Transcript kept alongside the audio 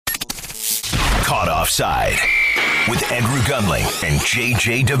Caught Offside with Andrew Gunling and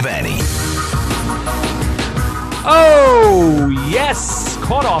JJ Devaney. Oh, yes.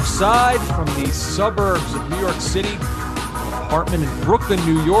 Caught Offside from the suburbs of New York City. An apartment in Brooklyn,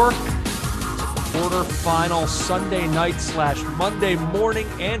 New York. Quarterfinal Sunday night / Monday morning.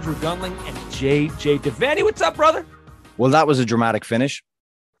 Andrew Gunling and JJ Devaney. What's up, brother? Well, that was a dramatic finish.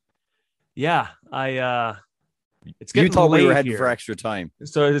 Yeah, it's getting you thought late we were heading here for extra time.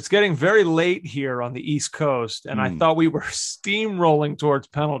 So it's getting very late here on the East Coast, and I thought we were steamrolling towards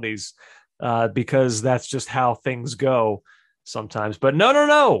penalties because that's just how things go sometimes. But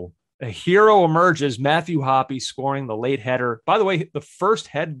no. A hero emerges. Matthew Hoppe scoring the late header. By the way, the first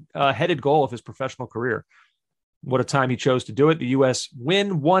headed goal of his professional career. What a time he chose to do it. The U.S.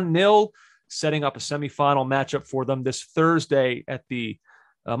 win 1-0, setting up a semifinal matchup for them this Thursday at the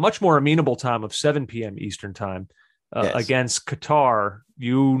much more amenable time of 7 p.m. Eastern time against Qatar.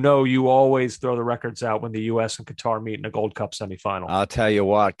 You always throw the records out when the U.S. and Qatar meet in a Gold Cup semifinal. I'll tell you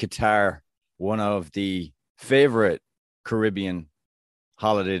what, Qatar, one of the favorite Caribbean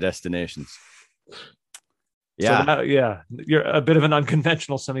holiday destinations. Yeah. So you're a bit of an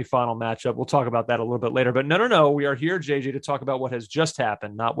unconventional semifinal matchup. We'll talk about that a little bit later. But no. We are here, JJ, to talk about what has just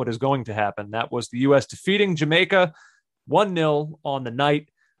happened, not what is going to happen. That was the U.S. defeating Jamaica 1-0 on the night.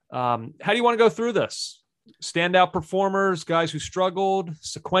 How do you want to go through this? Standout performers, guys who struggled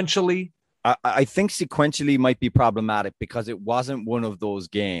sequentially? I think sequentially might be problematic because it wasn't one of those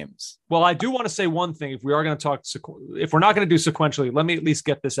games. Well, I do want to say one thing. If we are going to talk, if we're not going to do sequentially, let me at least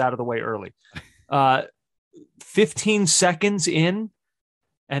get this out of the way early. 15 seconds in,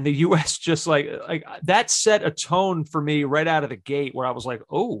 and the U.S. just like that set a tone for me right out of the gate where I was like,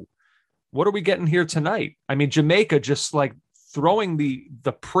 oh, what are we getting here tonight? I mean, Jamaica just like throwing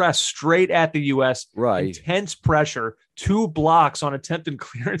the press straight at the U.S. Right. Intense pressure, 2 blocks on attempted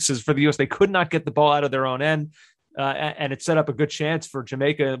clearances for the U.S. They could not get the ball out of their own end, and it set up a good chance for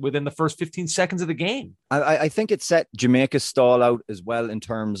Jamaica within the first 15 seconds of the game. I think it set Jamaica's stall out as well in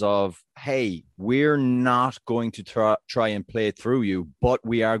terms of, hey, we're not going to try and play through you, but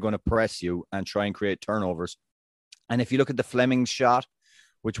we are going to press you and try and create turnovers. And if you look at the Fleming shot,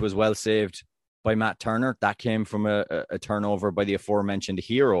 which was well saved by Matt Turner, that came from a turnover by the aforementioned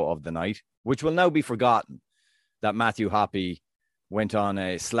hero of the night, which will now be forgotten, that Matthew Hoppe went on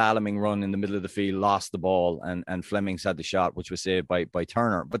a slaloming run in the middle of the field, lost the ball, and Flemings had the shot, which was saved by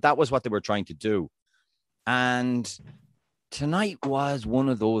Turner. But that was what they were trying to do. And tonight was one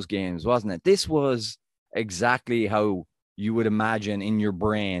of those games, wasn't it? This was exactly how you would imagine in your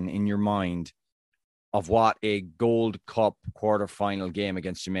brain, in your mind, of what a Gold Cup quarterfinal game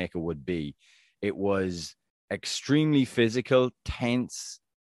against Jamaica would be. It was extremely physical, tense.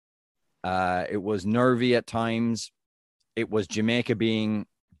 It was nervy at times. It was Jamaica being,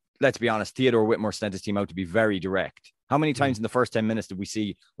 let's be honest, Theodore Whitmore sent his team out to be very direct. How many times in the first 10 minutes did we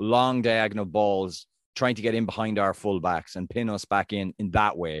see long diagonal balls trying to get in behind our fullbacks and pin us back in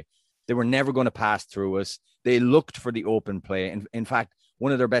that way? They were never going to pass through us. They looked for the open play. And in fact,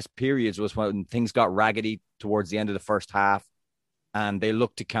 one of their best periods was when things got raggedy towards the end of the first half and they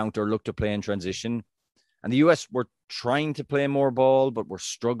looked to counter, looked to play in transition. And the US were trying to play more ball, but were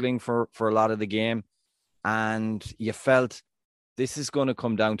struggling for a lot of the game. And you felt this is going to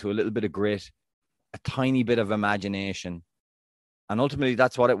come down to a little bit of grit, a tiny bit of imagination. And ultimately,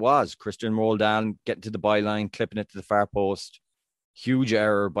 that's what it was. Christian rolled down, getting to the byline, clipping it to the far post. Huge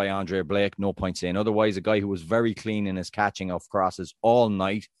error by Andre Blake. No point saying otherwise. A guy who was very clean in his catching of crosses all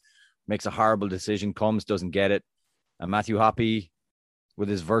night. Makes a horrible decision, comes, doesn't get it. And Matthew Hoppe with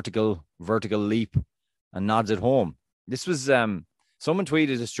his vertical leap and nods it home. This was, someone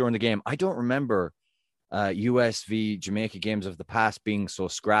tweeted this during the game. I don't remember US v Jamaica games of the past being so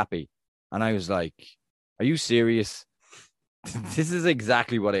scrappy. And I was like, are you serious? This is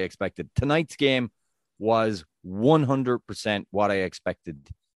exactly what I expected. Tonight's game was 100% what I expected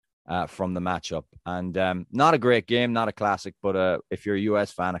from the matchup. And not a great game, not a classic, but if you're a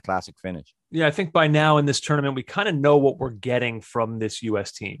US fan, a classic finish. Yeah, I think by now in this tournament, we kind of know what we're getting from this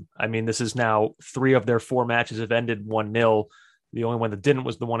U.S. team. I mean, this is now 3 of their 4 matches have ended 1-0. The only one that didn't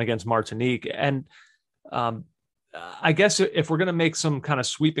was the one against Martinique. And I guess if we're going to make some kind of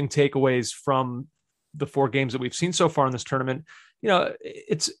sweeping takeaways from the 4 games that we've seen so far in this tournament, you know,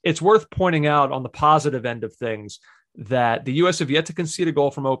 it's worth pointing out on the positive end of things that the U.S. have yet to concede a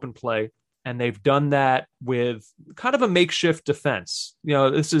goal from open play. And they've done that with kind of a makeshift defense. You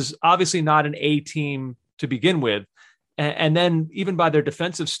know, this is obviously not an A team to begin with. And then even by their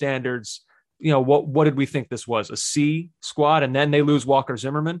defensive standards, you know, what did we think this was? A C squad? And then they lose Walker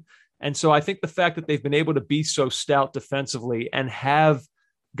Zimmerman. And so I think the fact that they've been able to be so stout defensively and have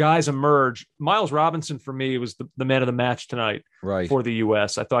guys emerge. Miles Robinson, for me, was the man of the match tonight for the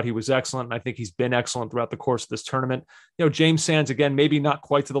U.S. I thought he was excellent, and I think he's been excellent throughout the course of this tournament. James Sands, again, maybe not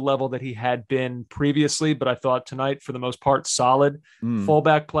quite to the level that he had been previously, but I thought tonight, for the most part, solid.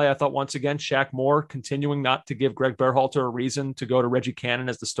 Fullback play, I thought once again, Shaq Moore continuing not to give Greg Berhalter a reason to go to Reggie Cannon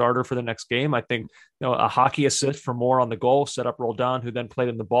as the starter for the next game. I think a hockey assist for Moore on the goal, set up Roldan, who then played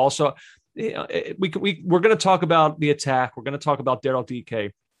in the ball. So we're going to talk about the attack. We're going to talk about Daryl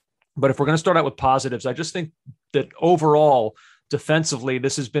DK. But if we're going to start out with positives, I just think that overall, defensively,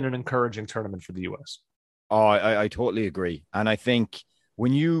 this has been an encouraging tournament for the U.S. Oh, I totally agree. And I think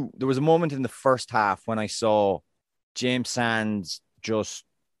there was a moment in the first half when I saw James Sands just,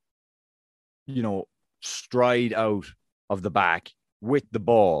 stride out of the back with the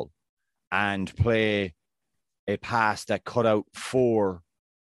ball and play a pass that cut out 4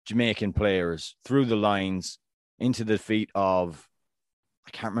 Jamaican players through the lines into the feet of, I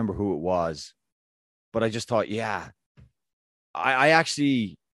can't remember who it was, but I just thought, I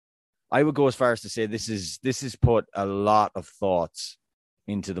would go as far as to say this is put a lot of thoughts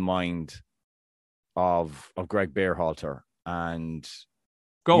into the mind of Greg Berhalter. And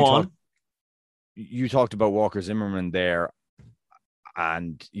you talked about Walker Zimmerman there,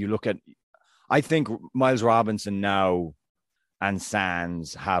 and you look at, I think Miles Robinson now and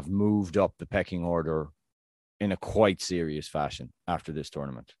Sands have moved up the pecking order in a quite serious fashion after this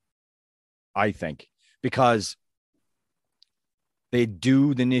tournament. I think, because they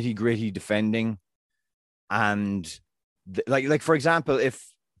do the nitty gritty defending, and like for example,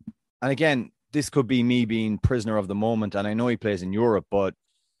 and again, this could be me being prisoner of the moment, and I know he plays in Europe, but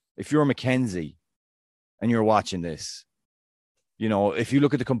if you're McKenzie and you're watching this, if you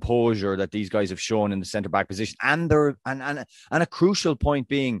look at the composure that these guys have shown in the center back position, and a crucial point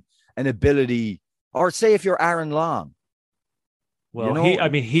being an ability. Or say if you're Aaron Long. Well,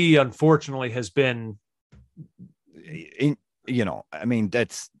 he unfortunately has been, it's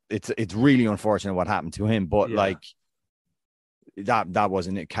really unfortunate what happened to him, but that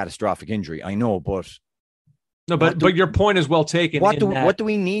wasn't a catastrophic injury. I know, but but your point is well taken. What do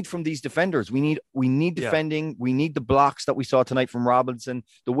we need from these defenders? We need defending. Yeah. We need the blocks that we saw tonight from Robinson.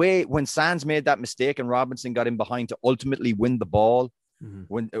 The way when Sands made that mistake and Robinson got in behind to ultimately win the ball.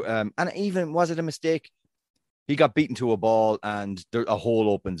 And even, was it a mistake? He got beaten to a ball and a hole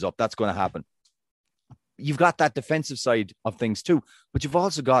opens up. That's going to happen. You've got that defensive side of things too, but you've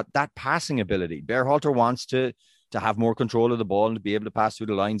also got that passing ability. Berhalter wants to have more control of the ball and to be able to pass through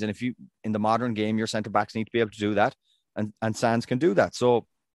the lines. And if you, in the modern game, your centre backs need to be able to do that, and Sands can do that. So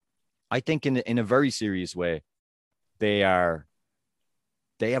I think in a very serious way, they have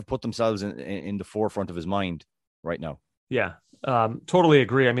put themselves in the forefront of his mind right now. Yeah. Totally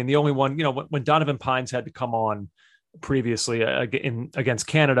agree. I mean, the only one, when Donovan Pines had to come on previously against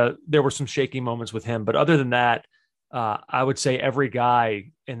Canada, there were some shaky moments with him. But other than that, I would say every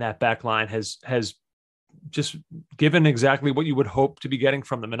guy in that back line has just given exactly what you would hope to be getting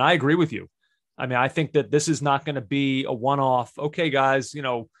from them. And I agree with you. I mean, I think that this is not going to be a one-off. Okay, guys,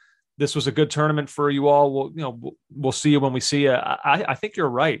 this was a good tournament for you all. We'll see you when we see you. I think you're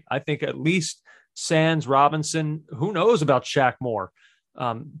right. I think at least Sands, Robinson, who knows about Shaq Moore.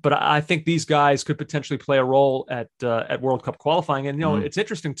 But I think these guys could potentially play a role at World Cup qualifying. And, it's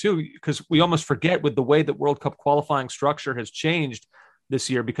interesting too, because we almost forget with the way that World Cup qualifying structure has changed this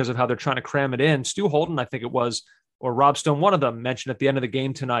year because of how they're trying to cram it in. Stu Holden, I think it was, or Rob Stone, one of them, mentioned at the end of the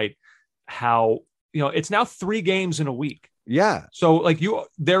game tonight how, it's now 3 games in a week. Yeah. So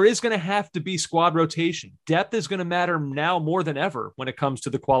there is going to have to be squad rotation. Depth is going to matter now more than ever when it comes to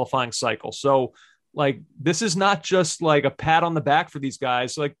the qualifying cycle. So this is not just like a pat on the back for these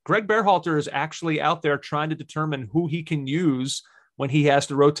guys. Greg Berhalter is actually out there trying to determine who he can use when he has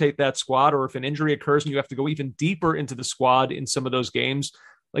to rotate that squad, or if an injury occurs and you have to go even deeper into the squad in some of those games.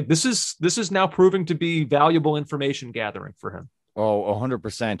 This is now proving to be valuable information gathering for him. Oh,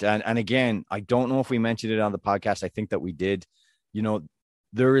 100%. And again, I don't know if we mentioned it on the podcast. I think that we did.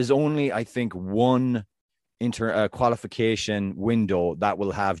 There is only, I think, one qualification window that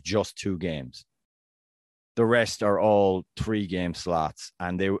will have just 2 games. The rest are all 3-game slots,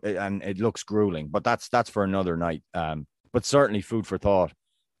 and it looks grueling. But that's for another night. But certainly food for thought.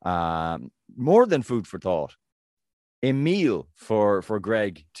 More than food for thought. A meal for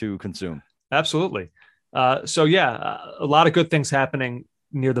Greg to consume. Absolutely. A lot of good things happening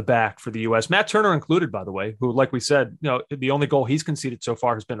near the back for the U.S. Matt Turner included, by the way, who, like we said, the only goal he's conceded so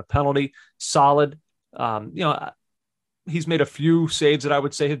far has been a penalty. Solid. He's made a few saves that I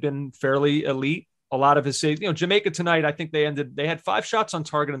would say have been fairly elite. A lot of his saves, Jamaica tonight, I think they had 5 shots on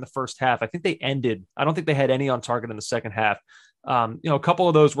target in the first half. I think they ended. I don't think they had any on target in the second half. A couple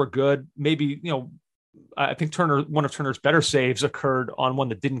of those were good. Maybe, I think one of Turner's better saves occurred on one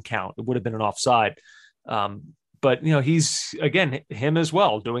that didn't count. It would have been an offside. But he's, again, him as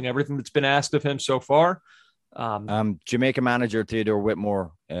well, doing everything that's been asked of him so far. Jamaica manager Theodore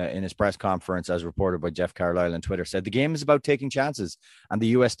Whitmore, in his press conference, as reported by Jeff Carlisle on Twitter, said the game is about taking chances, and the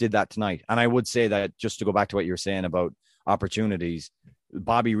US did that tonight. And I would say that, just to go back to what you were saying about opportunities,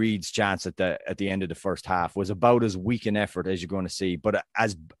 Bobby Reid's chance at the end of the first half was about as weak an effort as you're going to see, but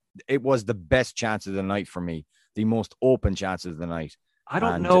as it was the best chance of the night for me, the most open chance of the night. I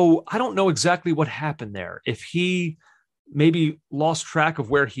don't know exactly what happened there. If he maybe lost track of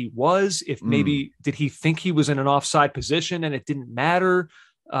where he was, if maybe did he think he was in an offside position and it didn't matter?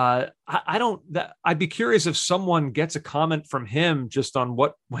 I'd be curious if someone gets a comment from him just on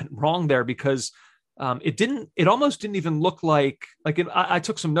what went wrong there, because it almost didn't even look like I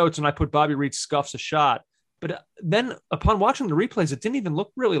took some notes and I put Bobby Reid scuffs a shot, but then upon watching the replays, it didn't even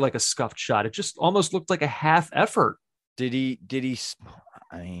look really like a scuffed shot. It just almost looked like a half effort. Did he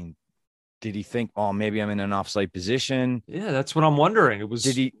think, oh, maybe I'm in an offside position? Yeah, that's what I'm wondering. Was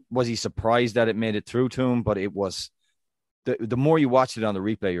he surprised that it made it through to him? But it was, the more you watch it on the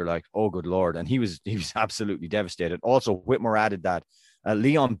replay, you're like, oh, good Lord. And he was absolutely devastated. Also, Whitmore added that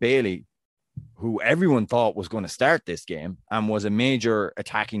Leon Bailey, who everyone thought was going to start this game and was a major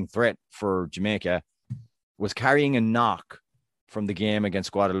attacking threat for Jamaica, was carrying a knock from the game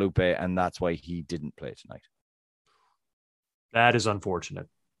against Guadalupe, and that's why he didn't play tonight. That is unfortunate.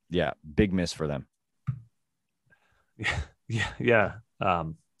 Yeah, big miss for them. Yeah.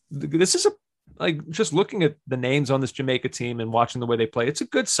 This is just looking at the names on this Jamaica team and watching the way they play, it's a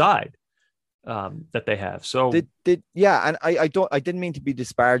good side that they have. So and I didn't mean to be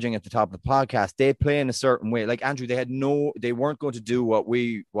disparaging at the top of the podcast. They play in a certain way. Like Andrew, they weren't going to do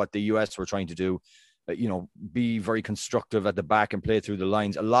what the US were trying to do. Be very constructive at the back and play through the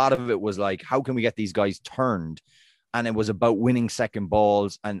lines. A lot of it was like, how can we get these guys turned? And it was about winning second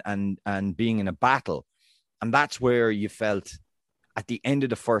balls and being in a battle. And that's where you felt at the end of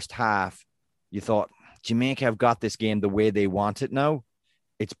the first half, you thought Jamaica have got this game the way they want it now.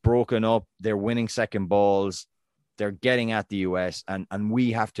 It's broken up. They're winning second balls. They're getting at the US. And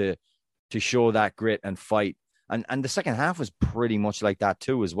we have to show that grit and fight. And the second half was pretty much like that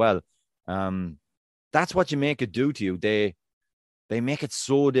too as well. That's what Jamaica do to you. They make it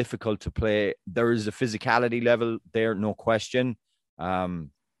so difficult to play. There is a physicality level there, no question. And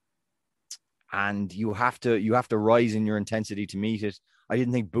you have to rise in your intensity to meet it. I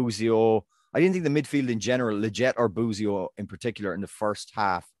didn't think the midfield in general, Leggett or Buzio in particular, in the first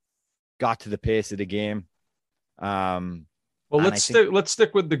half, got to the pace of the game. Let's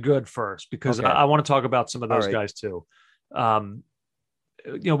stick with the good first, because okay. I want to talk about some of those guys too.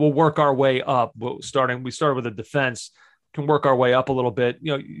 We'll work our way up. We started with the defense. Can work our way up a little bit.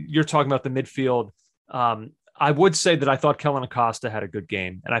 You're talking about the midfield. I would say that I thought Kellen Acosta had a good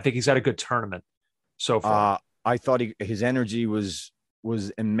game, and I think he's had a good tournament so far. I thought his energy was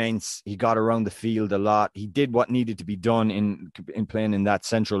immense. He got around the field a lot. He did what needed to be done in playing in that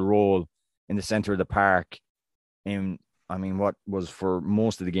central role in the center of the park. What was for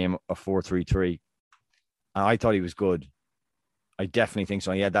most of the game a 4-3-3. I thought he was good. I definitely think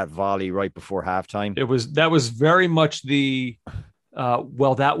so. He had that volley right before halftime. That was very much the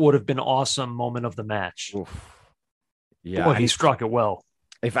that would have been awesome moment of the match. Oof. Yeah, boy, he struck it well.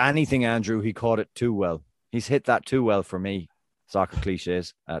 If anything, Andrew, he caught it too well. He's hit that too well for me. Soccer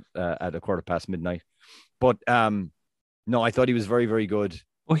cliches at midnight. But no, I thought he was very, very good.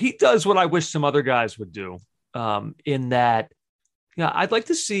 Well, he does what I wish some other guys would do. In that, I'd like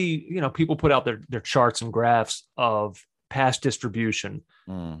to see people put out their charts and graphs of pass distribution,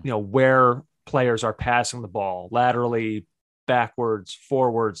 where players are passing the ball laterally, backwards,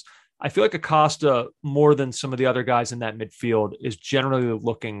 forwards. I feel like Acosta, more than some of the other guys in that midfield, is generally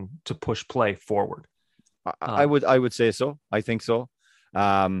looking to push play forward. I would say so. I think so.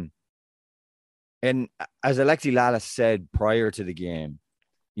 And as Alexi Lalas said prior to the game,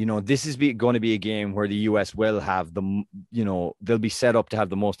 this is going to be a game where the US will have they'll be set up to have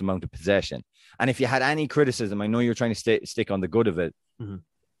the most amount of possession. And if you had any criticism, I know you're trying to stick on the good of it. Mm-hmm.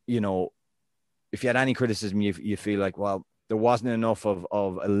 If you had any criticism, you feel like, well, there wasn't enough of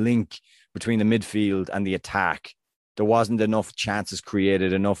a link between the midfield and the attack. There wasn't enough chances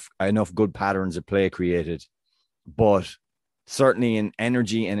created, enough good patterns of play created. But certainly in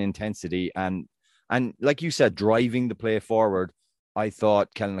energy and intensity and like you said, driving the play forward, I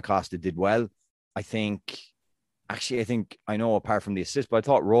thought Kellen Acosta did well. I know apart from the assist, but I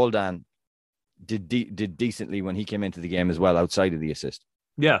thought Roldan did decently when he came into the game as well, outside of the assist.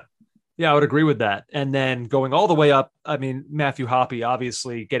 Yeah. Yeah, I would agree with that. And then going all the way up, I mean, Matthew Hoppe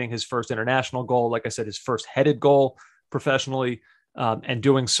obviously getting his first international goal, like I said, his first headed goal professionally, and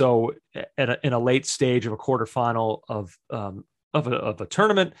doing so in a late stage of a quarterfinal of a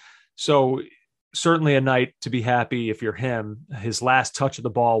tournament. So certainly a night to be happy if you're him. His last touch of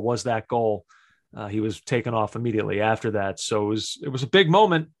the ball was that goal. He was taken off immediately after that. So it was a big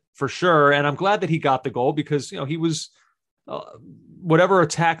moment for sure. And I'm glad that he got the goal because, he was whatever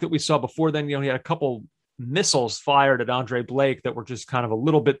attack that we saw before then, he had a couple missiles fired at Andre Blake that were just kind of a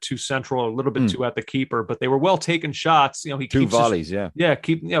little bit too central, a little bit too at the keeper, but they were well taken shots. He two keeps volleys.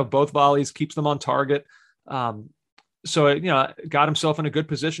 Both volleys, keeps them on target. So, got himself in a good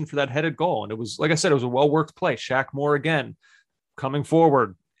position for that headed goal. And it was, like I said, it was a well-worked play. Shaq Moore again, coming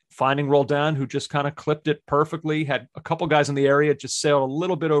forward, finding Roldan, who just kind of clipped it perfectly, had a couple guys in the area, just sailed a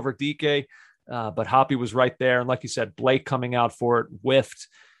little bit over DK, but Hoppe was right there. And like you said, Blake coming out for it, whiffed,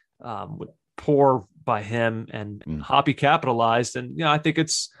 poor by him, and Hoppe capitalized. And, I think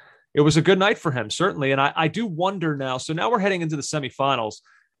it was a good night for him, certainly. And I do wonder now, so now we're heading into the semifinals,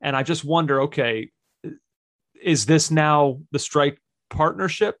 and I just wonder, okay, is this now the strike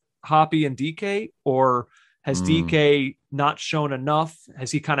partnership, Hoppe and DK, or has DK not shown enough? Has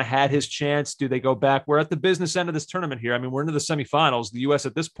he kind of had his chance? Do they go back? We're at the business end of this tournament here. I mean, we're into the semifinals. The U.S.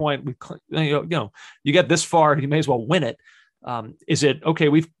 at this point, you get this far, you may as well win it. Is it okay?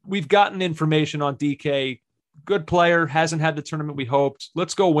 We've gotten information on DK, good player, hasn't had the tournament we hoped.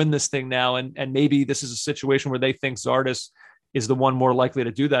 Let's go win this thing now, and maybe this is a situation where they think Zardes is the one more likely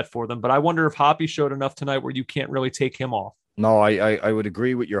to do that for them. But I wonder if Hoppe showed enough tonight where you can't really take him off. No, I would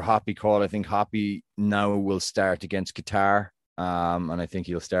agree with your Hoppe call. I think Hoppe now will start against Qatar, and I think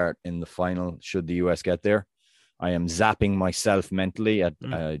he'll start in the final should the US get there. I am zapping myself mentally at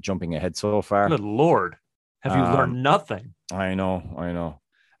jumping ahead so far. Good Lord. Have you learned nothing? I know.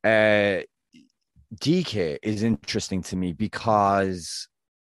 DK is interesting to me because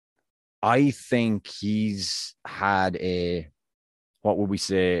I think he's had a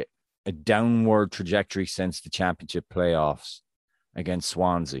downward trajectory since the championship playoffs against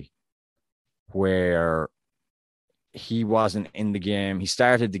Swansea, where he wasn't in the game. He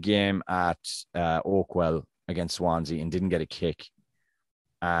started the game at Oakwell against Swansea and didn't get a kick,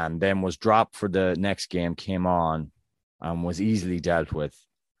 and then was dropped for the next game, came on and was easily dealt with.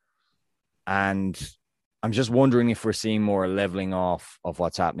 And I'm just wondering if we're seeing more leveling off of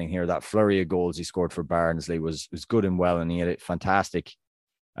what's happening here. That flurry of goals he scored for Barnsley was good and well, and he had a fantastic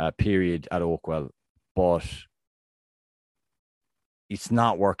period at Oakwell, but it's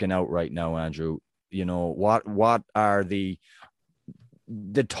not working out right now, Andrew. What are the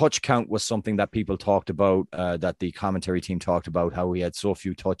touch count was something that people talked about, that the commentary team talked about, how he had so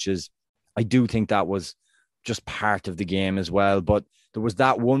few touches. I do think that was just part of the game as well, but there was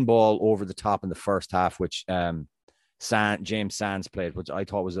that one ball over the top in the first half, which James Sands played, which I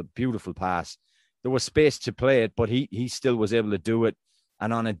thought was a beautiful pass. There was space to play it, but he still was able to do it.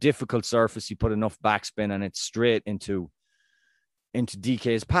 And on a difficult surface, he put enough backspin and it's straight into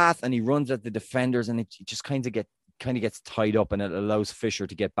DK's path, and he runs at the defenders, and it just kind of gets tied up, and it allows Fisher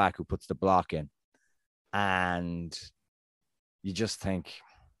to get back, who puts the block in. And you just think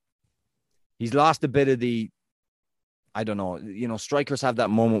he's lost a bit of the, I don't know, strikers have that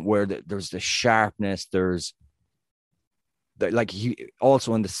moment where there's the sharpness. There's like he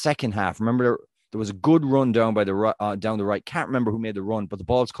also in the second half, remember there was a good run down by down the right. Can't remember who made the run, but the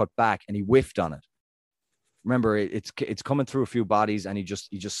ball's cut back and he whiffed on it. Remember, it's coming through a few bodies and he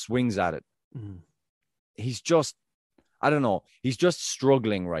just swings at it. Mm. He's just, I don't know. He's just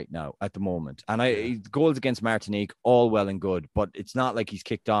struggling right now at the moment. And goals against Martinique, all well and good, but it's not like he's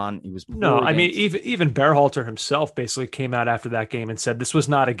kicked on. He was I mean, even Berhalter himself basically came out after that game and said this was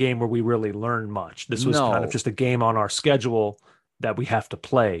not a game where we really learned much. This was kind of just a game on our schedule that we have to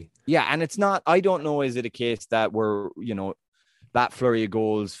play. Yeah, and it's not. I don't know. Is it a case that we're that flurry of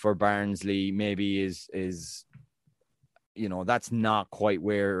goals for Barnsley maybe is that's not quite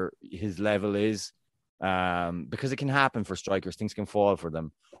where his level is. Because it can happen for strikers, things can fall for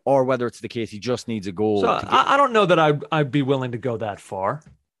them, or whether it's the case he just needs a goal. So I don't know that I'd be willing to go that far.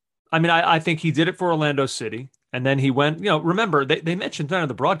 I mean, I think he did it for Orlando City, and then he went. Remember they mentioned during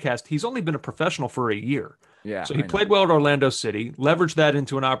the broadcast he's only been a professional for a year. Yeah, so he played well at Orlando City, leveraged that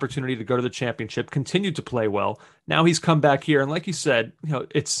into an opportunity to go to the championship, continued to play well. Now he's come back here, and like you said,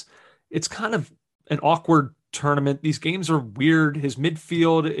 it's kind of an awkward tournament. These games are weird. His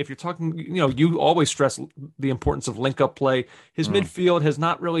midfield, if you're talking, you always stress the importance of link-up play. His midfield has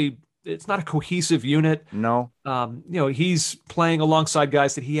not really it's not a cohesive unit. No. He's playing alongside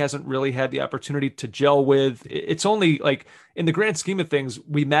guys that he hasn't really had the opportunity to gel with. It's only like in the grand scheme of things,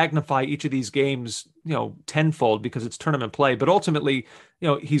 we magnify each of these games, tenfold because it's tournament play. But ultimately,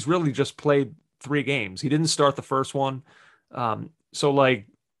 he's really just played 3 games. He didn't start the first one. So like,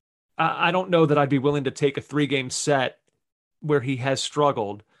 I don't know that I'd be willing to take a 3-game set where he has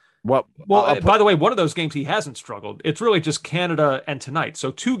struggled. Well, by the way, one of those games he hasn't struggled. It's really just Canada and tonight. So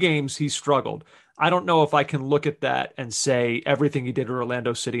 2 games he's struggled. I don't know if I can look at that and say everything he did at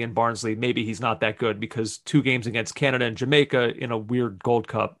Orlando City and Barnsley, maybe he's not that good because 2 games against Canada and Jamaica in a weird Gold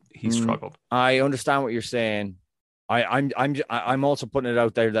Cup, he struggled. I understand what you're saying. I'm also putting it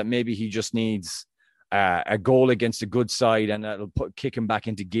out there that maybe he just needs a goal against a good side and that'll kick him back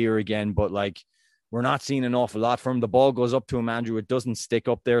into gear again. But like, we're not seeing an awful lot from him. The ball goes up to him, Andrew. It doesn't stick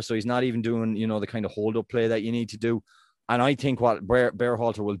up there. So he's not even doing, the kind of hold up play that you need to do. And I think what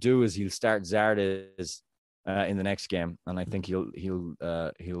Berhalter will do is he'll start Zardes in the next game. And I think he'll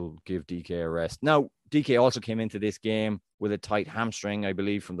give DK a rest. Now, DK also came into this game with a tight hamstring, I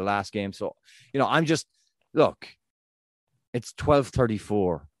believe, from the last game. So, look, it's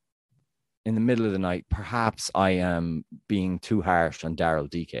 12:34 in the middle of the night. Perhaps I am being too harsh on Daryl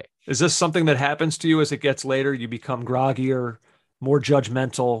DK. Is this something that happens to you as it gets later? You become groggier, more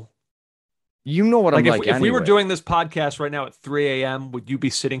judgmental? You know what I'm like. If we were doing this podcast right now at 3 a.m., would you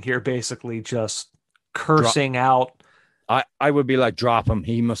be sitting here basically just cursing out? I would be like, drop him.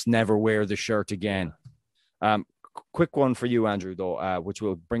 He must never wear the shirt again. Quick one for you, Andrew, though, which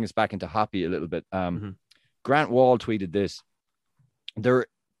will bring us back into Hoppy a little bit. Grant Wall tweeted this.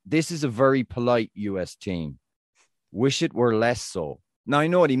 This is a very polite US team. Wish it were less so. Now, I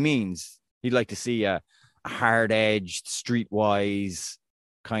know what he means. He'd like to see a hard-edged, streetwise,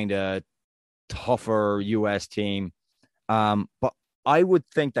 kind of tougher US team. But I would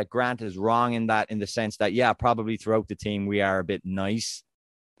think that Grant is wrong in the sense that, yeah, probably throughout the team, we are a bit nice.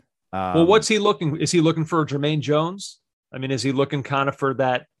 Well, what's he looking? Is he looking for Jermaine Jones? I mean, is he looking kind of for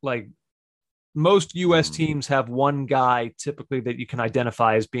that, like, most U.S. teams have one guy typically that you can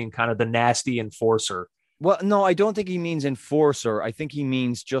identify as being kind of the nasty enforcer. Well, no, I don't think he means enforcer. I think he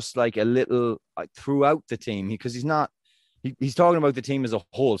means just like a little throughout the team because he's not. He's talking about the team as a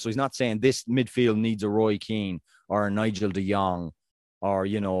whole. So he's not saying this midfield needs a Roy Keane or a Nigel de Jong or,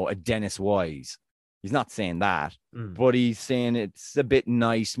 a Dennis Wise. He's not saying that, but he's saying it's a bit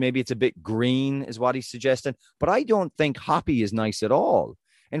nice. Maybe it's a bit green is what he's suggesting. But I don't think Hoppy is nice at all.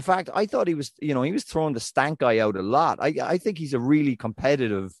 In fact, I thought he was, he was throwing the stank guy out a lot. I think he's a really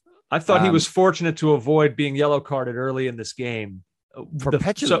competitive. I thought he was fortunate to avoid being yellow carded early in this game. For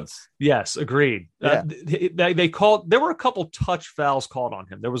petulance. Yes, agreed. Yeah. There were a couple touch fouls called on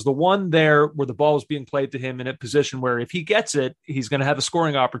him. There was the one there where the ball was being played to him in a position where if he gets it, he's going to have a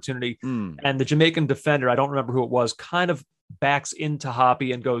scoring opportunity. And the Jamaican defender, I don't remember who it was, kind of backs into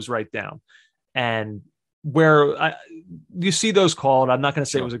Hoppy and goes right down. And where you see those called, I'm not going to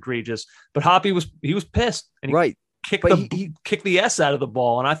say it was egregious, but Hoppy was pissed and he kicked the S out of the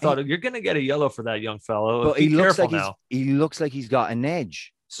ball, and I thought you're going to get a yellow for that young fellow. But he looks like he's got an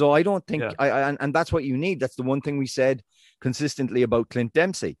edge. So I don't think and that's what you need. That's the one thing we said consistently about Clint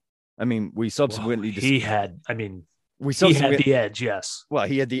Dempsey. I mean, we subsequently he had the edge. Yes. Well,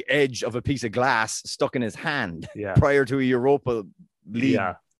 he had the edge of a piece of glass stuck in his hand prior to a Europa League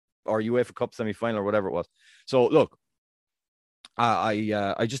or UEFA Cup semi-final or whatever it was. So look,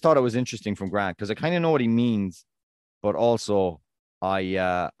 I just thought it was interesting from Grant because I kind of know what he means. But also,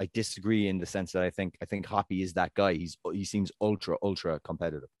 I disagree in the sense that I think Hoppy is that guy. He seems ultra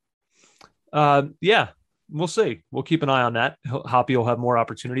competitive. We'll see. We'll keep an eye on that. Hoppy will have more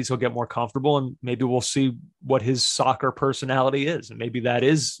opportunities. He'll get more comfortable, and maybe we'll see what his soccer personality is. And maybe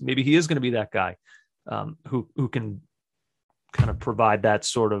he is going to be that guy who can kind of provide that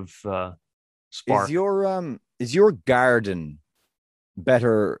sort of spark. Is your garden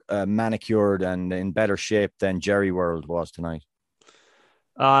better manicured and in better shape than Jerry World was tonight?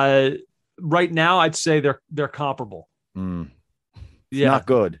 Right now, I'd say they're comparable. Not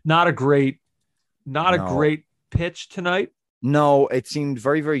good. Not a great pitch tonight. No, it seemed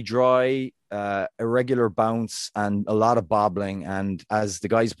very, very dry, irregular bounce, and a lot of bobbling. And as the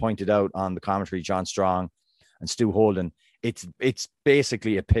guys pointed out on the commentary, John Strong and Stu Holden, it's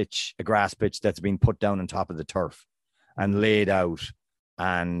basically a grass pitch that's been put down on top of the turf and laid out.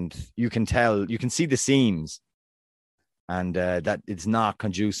 And you can see the seams, and that it's not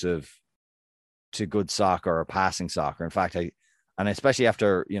conducive to good soccer or passing soccer. In fact, especially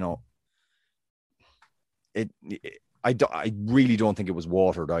after, I really don't think it was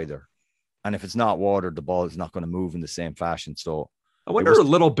watered either. And if it's not watered, the ball is not going to move in the same fashion. So, I wonder a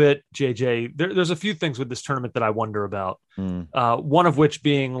little bit, JJ. There's a few things with this tournament that I wonder about. One of which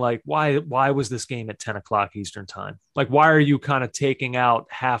being like, why was this game at 10 o'clock Eastern time? Like, why are you kind of taking out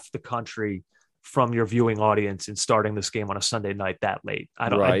half the country from your viewing audience and starting this game on a Sunday night that late?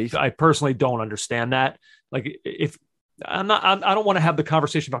 I personally don't understand that. Like, if I don't want to have the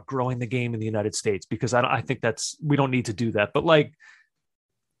conversation about growing the game in the United States, because I think we don't need to do that. But like,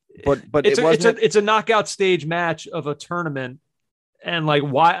 but it's a knockout stage match of a tournament. And like,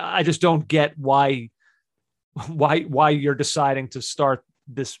 why? I just don't get why you're deciding to start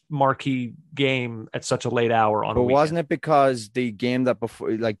this marquee game at such a late hour on a weekend. Wasn't it because the game that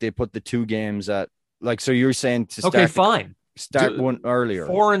before, like they put the two games at, like, so you're saying to start, start one earlier,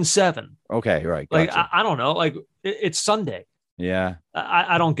 4 and 7. Okay, right. Gotcha. Like, I don't know. Like, it's Sunday. Yeah.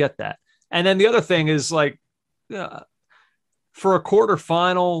 I don't get that. And then the other thing is like, for a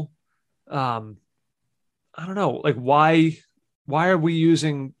quarterfinal, I don't know, like why are we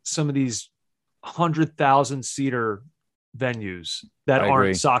using some of these 100,000 seater venues that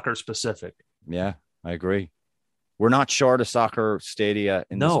aren't soccer specific? Yeah, I agree. We're not short of soccer stadia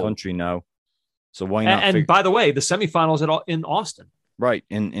in this country now. So why not? And by the way, the semifinals in Austin. Right.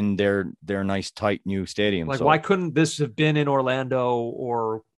 In their nice, tight new stadium. Like, why couldn't this have been in Orlando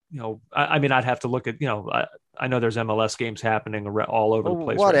or, I mean, I'd have to look at, I know there's MLS games happening all over the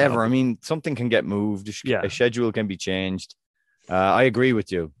place. Whatever. Right, I mean, something can get moved. A schedule can be changed. I agree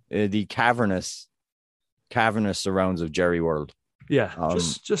with you. The cavernous surrounds of Jerry World. Yeah.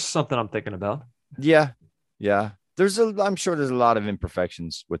 Just something I'm thinking about. Yeah. Yeah. I'm sure there's a lot of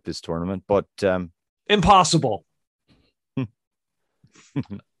imperfections with this tournament, but impossible.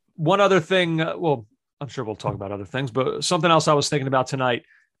 One other thing, well, I'm sure we'll talk about other things, but something else I was thinking about tonight,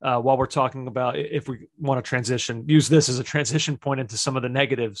 while we're talking about, if we want to use this as a transition point into some of the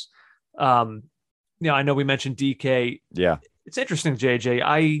negatives. I know we mentioned DK. Yeah. It's interesting, JJ.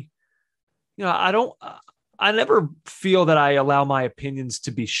 I never feel that I allow my opinions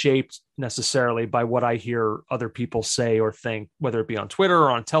to be shaped necessarily by what I hear other people say or think, whether it be on Twitter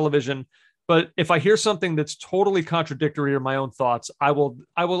or on television. But if I hear something that's totally contradictory to my own thoughts, I will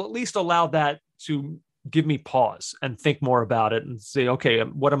at least allow that to give me pause and think more about it and say, okay,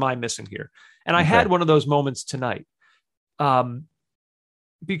 what am I missing here? And I had one of those moments tonight,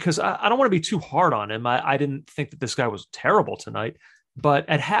 because I don't want to be too hard on him. I didn't think that this guy was terrible tonight. But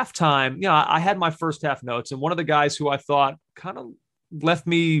at halftime, I had my first half notes, and one of the guys who I thought kind of left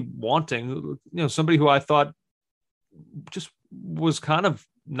me wanting, somebody who I thought just was kind of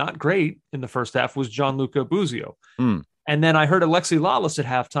not great in the first half, was Gianluca Busio. And then I heard Alexi Lalas at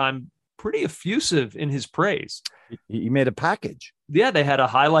halftime pretty effusive in his praise. He made a package. Yeah, they had a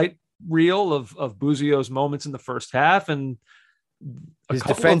highlight reel of Busio's moments in the first half and his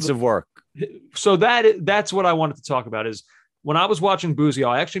defensive work. So that's what I wanted to talk about is, when I was watching Busio,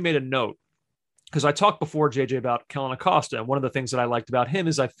 I actually made a note, because I talked before, JJ, about Kellen Acosta. And one of the things that I liked about him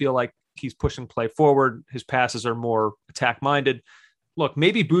is I feel like he's pushing play forward. His passes are more attack-minded. Look,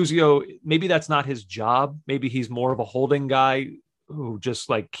 maybe Busio, maybe that's not his job. Maybe he's more of a holding guy who just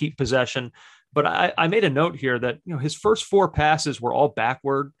like keep possession. But I made a note here that, his first 4 passes were all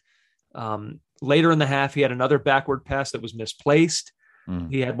backward. Later in the half, he had another backward pass that was misplaced.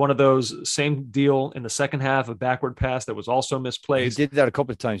 He had one of those, same deal in the second half, a backward pass that was also misplaced. He did that a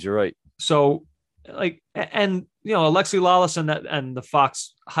couple of times. You're right. So, like, and Alexi Lalas and the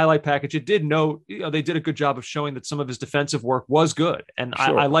Fox highlight package, it did note, they did a good job of showing that some of his defensive work was good, and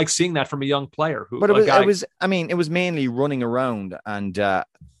sure. I like seeing that from a young player. But it was mainly running around and to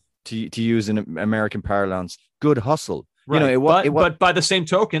use an American parlance, good hustle. Right. But by the same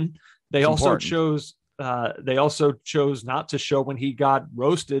token, they also chose not to show when he got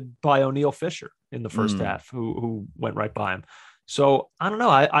roasted by O'Neal Fisher in the first half, who went right by him. So I don't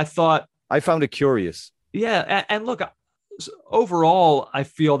know. I thought I found it curious. Yeah. And look, overall, I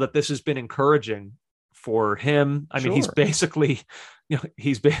feel that this has been encouraging for him. I mean, he's basically,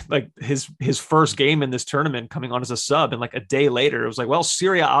 he's been like his first game in this tournament coming on as a sub. And like a day later, it was like, well,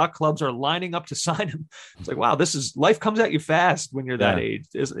 Serie A clubs are lining up to sign him. It's like, wow, life comes at you fast when you're that age,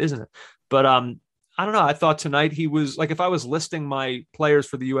 isn't it? But, I don't know. I thought tonight he was like, if I was listing my players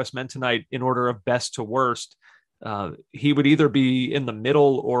for the USMNT tonight in order of best to worst, he would either be in the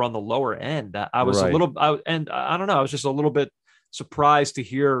middle or on the lower end. I was I don't know. I was just a little bit surprised to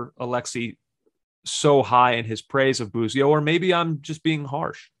hear Alexi so high in his praise of Busio, or maybe I'm just being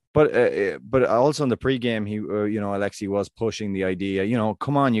harsh. But also in the pregame, he, Alexi was pushing the idea,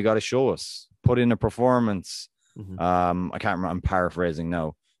 come on, you got to show us, put in a performance. I can't remember. I'm paraphrasing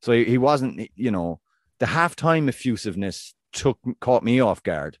now. So he wasn't, the halftime effusiveness caught me off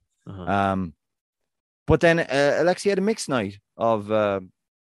guard. But But then Alexi had a mixed night of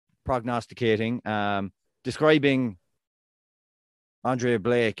prognosticating, describing Andre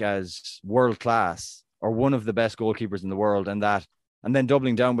Blake as world class or one of the best goalkeepers in the world, and then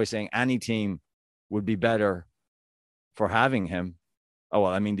doubling down by saying any team would be better for having him. Oh,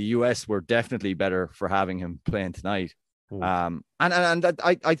 well, I mean, the US were definitely better for having him playing tonight.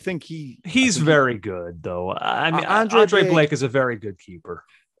 I think he's very good, though. I mean, Andre Blake is a very good keeper.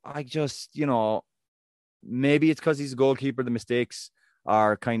 I just, maybe it's because he's a goalkeeper. The mistakes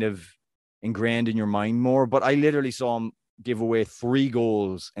are kind of ingrained in your mind more. But I literally saw him give away 3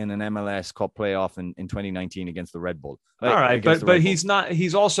 goals in an MLS Cup playoff in 2019 against the Red Bull. All right, but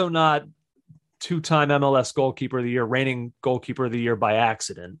he's also not 2-time MLS goalkeeper of the year, reigning goalkeeper of the year by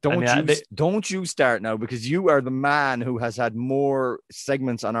accident. Don't you start now, because you are the man who has had more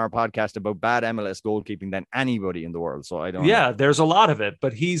segments on our podcast about bad MLS goalkeeping than anybody in the world. So I don't know. There's a lot of it,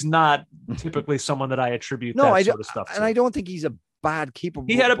 but he's not typically someone that I attribute that sort of stuff to. And I don't think he's a bad keeper.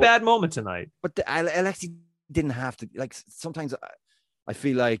 He had a bad moment tonight. But Alexi didn't have to. Like, sometimes I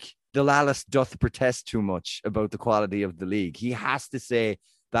feel like Delalis doth protest too much about the quality of the league. He has to say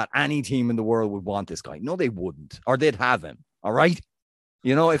that any team in the world would want this guy. No, they wouldn't, or they'd have him. All right,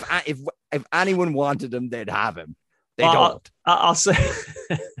 if anyone wanted him, they'd have him. They don't. I'll say,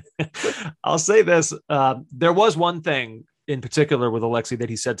 I'll say this. There was one thing in particular with Alexi that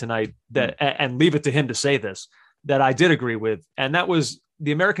he said tonight that, and leave it to him to say this, that I did agree with, and that was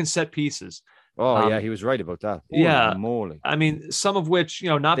the American set pieces. Oh, yeah, he was right about that. Holy moly. I mean, some of which,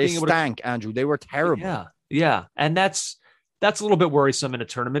 not they being able stank, Andrew. They were terrible. Yeah. And that's a little bit worrisome in a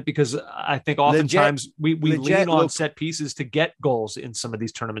tournament, because I think oftentimes we lean on set pieces to get goals in some of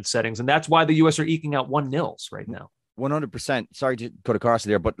these tournament settings. And that's why the US are eking out 1-0 right now. 100%. Sorry to cut across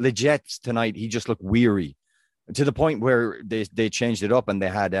there, but Leggett tonight, he just looked weary to the point where they changed it up and they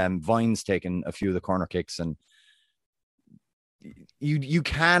had Vines taking a few of the corner kicks. And you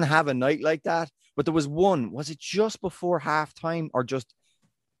can have a night like that. But there was one, was it just before halftime or just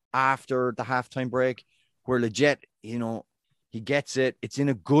after the halftime break, where Leggett, he gets it. It's in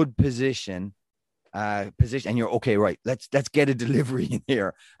a good position, and you're okay, right? Let's get a delivery in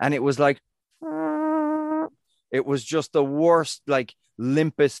here. And it was like, it was just the worst, like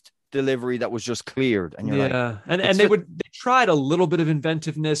limpest delivery that was just cleared. And you're they tried a little bit of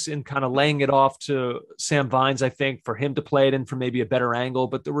inventiveness in kind of laying it off to Sam Vines, I think, for him to play it in from maybe a better angle.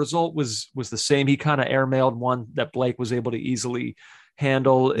 But the result was the same. He kind of airmailed one that Blake was able to easily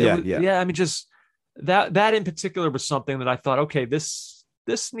handle. I mean, just that in particular was something that I thought, okay, this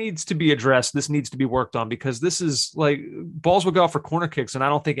needs to be addressed. This needs to be worked on, because this is like balls would go out for corner kicks. And I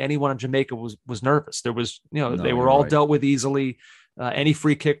don't think anyone in Jamaica was nervous. There was, they were all dealt with easily. Any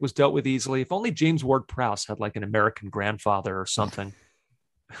free kick was dealt with easily. If only James Ward-Prowse had like an American grandfather or something,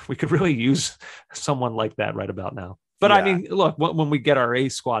 we could really use someone like that right about now. But I mean, look, when we get our A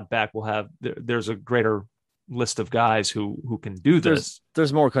squad back, there's a greater list of guys who can do this.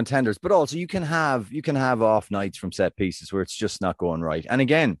 There's more contenders, but also you can have off nights from set pieces where it's just not going right. And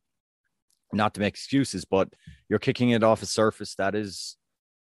again, not to make excuses, but you're kicking it off a surface that is,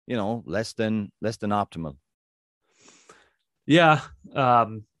 less than optimal. Yeah.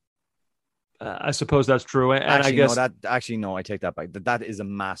 I suppose that's true. And actually, I guess I take that back. That is a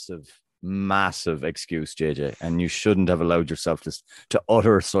massive, massive excuse, JJ. And you shouldn't have allowed yourself to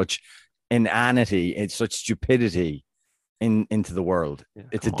utter such inanity, it's such stupidity into the world. Yeah,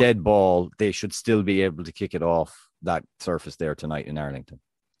 it's a dead ball. They should still be able to kick it off that surface there tonight in Arlington.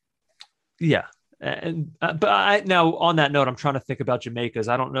 Yeah. And but now on that note, I'm trying to think about Jamaica's.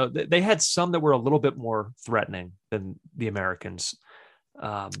 I don't know. They had some that were a little bit more threatening than the Americans.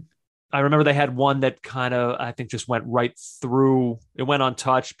 I remember they had one that kind of, I think, just went right through. It went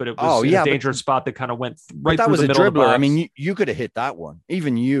untouched, but it was a dangerous spot that kind of went right through the middle of the box. I mean, you could have hit that one.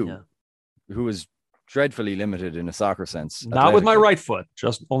 Even you, who was dreadfully limited in a soccer sense. Not with my right foot,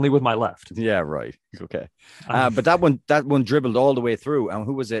 just only with my left. Yeah, right. Okay. But that one dribbled all the way through. And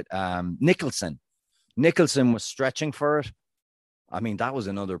who was it? Nicholson. Nicholson was stretching for it. I mean, that was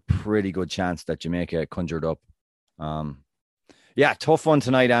another pretty good chance that Jamaica conjured up. Yeah, tough one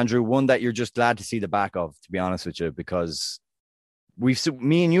tonight, Andrew. One that you're just glad to see the back of, to be honest with you, because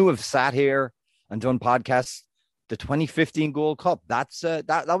me and you have sat here and done podcasts. The 2015 Gold Cup, that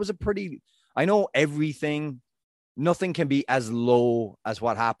was a pretty. I know nothing can be as low as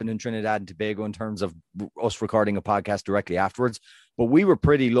what happened in Trinidad and Tobago in terms of us recording a podcast directly afterwards, but we were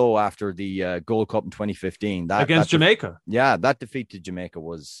pretty low after the Gold Cup in 2015. Against Jamaica. Yeah, that defeat to Jamaica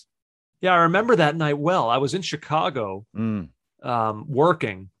was. Yeah, I remember that night well. I was in Chicago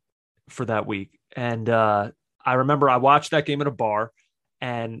working for that week, and I remember I watched that game at a bar,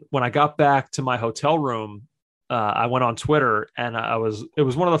 And when I got back to my hotel room, I went on Twitter, and it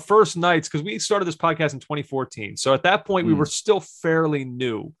was one of the first nights, because we started this podcast in 2014. So at that point, we were still fairly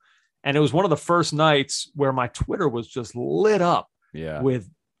new. And it was one of the first nights where my Twitter was just lit up with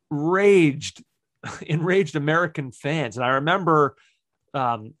enraged American fans. And I remember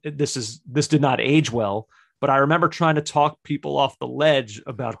this did not age well, but I remember trying to talk people off the ledge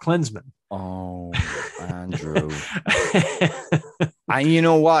about Klinsmann. Oh, Andrew. And you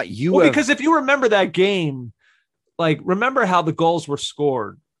know what? Because if you remember that game, like, remember how the goals were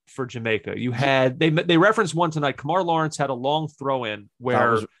scored for Jamaica. You had they referenced one tonight. Kamar Lawrence had a long throw in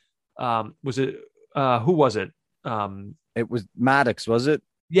where was it who was it? It was Maddox, was it?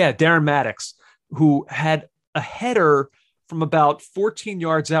 Yeah, Darren Maddox, who had a header from about 14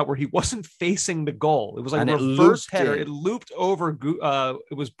 yards out where he wasn't facing the goal. It was like a reverse header. It looped over.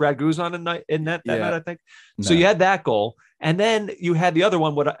 It was Brad Guzan in that night, I think. No. So you had that goal. And then you had the other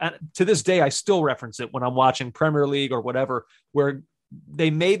one. To this day, I still reference it when I'm watching Premier League or whatever, where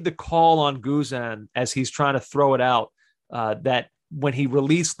they made the call on Guzan as he's trying to throw it out, that when he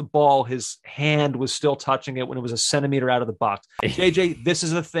released the ball, his hand was still touching it when it was a centimeter out of the box. JJ, this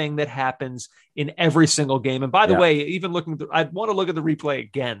is a thing that happens in every single game. And by the way, even I'd want to look at the replay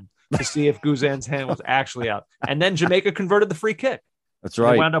again to see if Guzan's hand was actually out. And then Jamaica converted the free kick. That's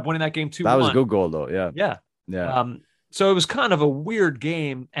right. They wound up winning that game 2-1. That was a good goal, though. Yeah. Yeah. So it was kind of a weird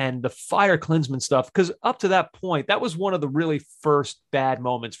game, and the fire Klinsmann stuff, because up to that point, that was one of the really first bad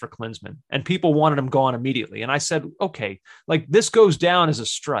moments for Klinsmann, and people wanted him gone immediately. And I said, okay, like, this goes down as a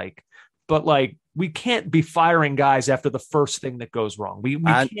strike, but like, we can't be firing guys after the first thing that goes wrong. We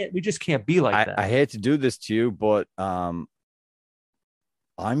just can't be like that. I hate to do this to you, but I'm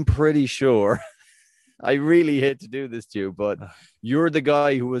pretty sure. I really hate to do this to you, but you're the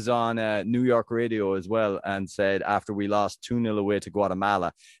guy who was on New York radio as well and said after we lost 2-0 away to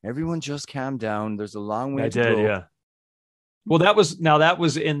Guatemala, everyone just calm down. There's a long way to go. Yeah. Well, that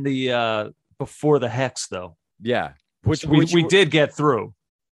was in the before the Hex, though. Yeah. Which we did get through.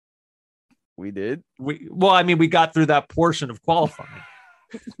 We did? We got through that portion of qualifying.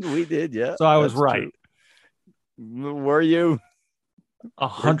 We did, yeah. So I was right. True. Were you?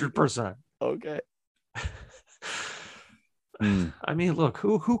 100%. Okay. I mean, look,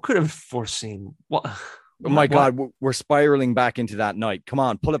 who could have foreseen what? Oh my God, we're spiraling back into that night. Come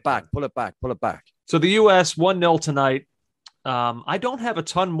on, pull it back. So the U.S. 1-0 tonight. I don't have a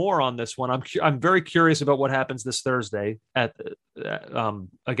ton more on this one. I'm very curious about what happens this Thursday against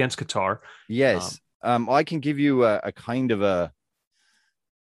Qatar. Yes, I can give you a kind of a,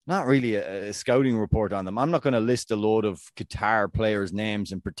 not really a scouting report on them. I'm not going to list a load of Qatar players'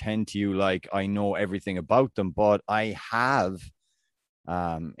 names and pretend to you like I know everything about them, but I have.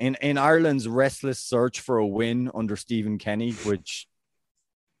 In Ireland's restless search for a win under Stephen Kenny, which,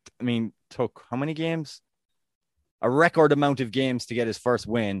 I mean, took how many games? A record amount of games to get his first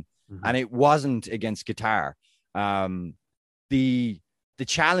win, and it wasn't against Qatar. The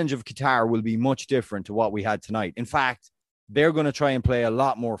challenge of Qatar will be much different to what we had tonight. In fact, they're going to try and play a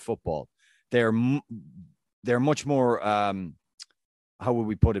lot more football. They're much more, how would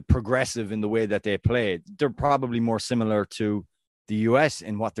we put it, progressive in the way that they play. They're probably more similar to the US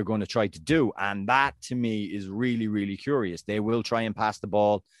in what they're going to try to do. And that, to me, is really, really curious. They will try and pass the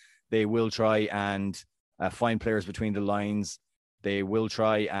ball. They will try and find players between the lines. They will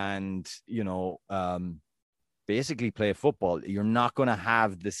try and, basically play football. You're not going to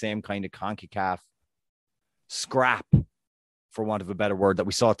have the same kind of CONCACAF scrap, for want of a better word, that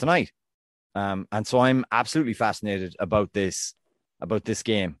we saw tonight. And so I'm absolutely fascinated about this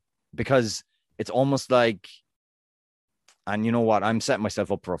game, because it's almost like, and you know what, I'm setting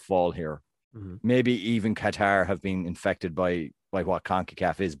myself up for a fall here. Maybe even Qatar have been infected by what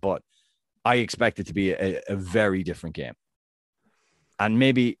CONCACAF is, but I expect it to be a very different game. And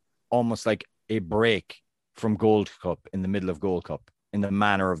maybe almost like a break from Gold Cup in the middle of Gold Cup, in the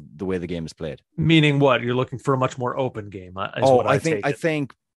manner of the way the game is played. Meaning what? You're looking for a much more open game. I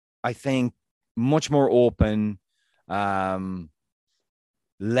think much more open,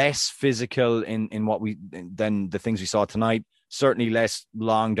 less physical in what than the things we saw tonight. Certainly less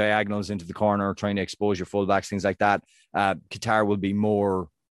long diagonals into the corner, trying to expose your fullbacks, things like that. Qatar will be more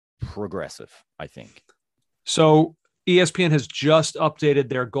progressive, I think. So ESPN has just updated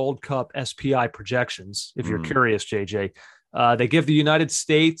their Gold Cup SPI projections. If you're curious, JJ. They give the United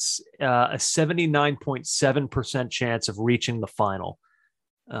States a 79.7% chance of reaching the final.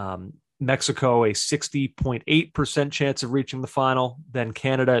 Mexico, a 60.8% chance of reaching the final. Then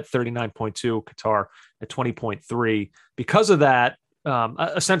Canada at 39.2%, Qatar at 20.3%. Because of that,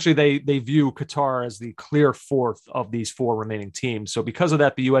 essentially they view Qatar as the clear fourth of these four remaining teams. So because of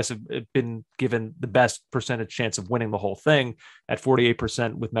that, the U.S. have been given the best percentage chance of winning the whole thing at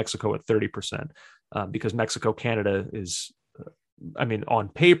 48%, with Mexico at 30%, because Mexico-Canada is, on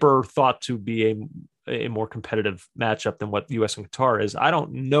paper, thought to be a more competitive matchup than what the U.S. and Qatar is. I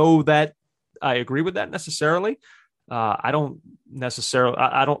don't know that I agree with that necessarily. I don't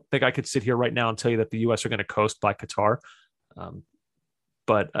think I could sit here right now and tell you that the U.S. are going to coast by Qatar.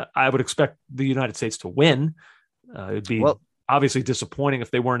 But I would expect the United States to win. It'd be obviously disappointing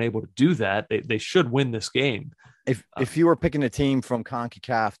if they weren't able to do that. They should win this game. If you were picking a team from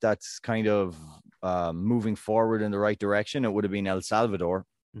CONCACAF that's kind of moving forward in the right direction, it would have been El Salvador,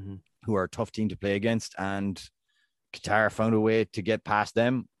 who are a tough team to play against, and Qatar found a way to get past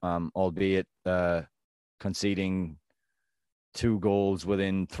them, albeit conceding 2 goals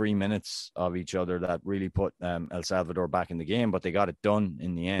within 3 minutes of each other that really put El Salvador back in the game, but they got it done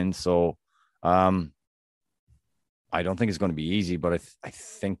in the end. So I don't think it's going to be easy, but I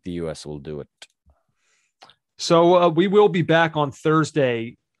think the US will do it. So we will be back on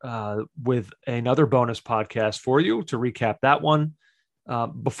Thursday with another bonus podcast for you to recap that one.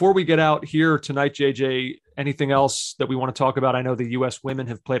 Before we get out here tonight, JJ, anything else that we want to talk about? I know the U.S. women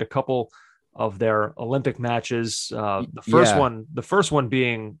have played a couple of their Olympic matches. The first one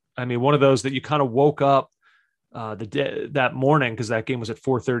being, one of those that you kind of woke up that morning, because that game was at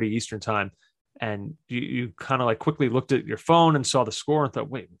 4:30 Eastern time, and you kind of like quickly looked at your phone and saw the score and thought,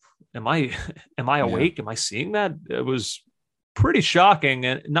 wait, am I awake? Am I seeing that? It was pretty shocking.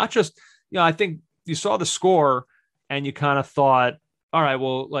 And not just, I think you saw the score and you kind of thought, all right,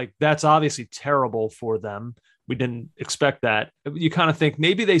 well, like, that's obviously terrible for them. We didn't expect that. You kind of think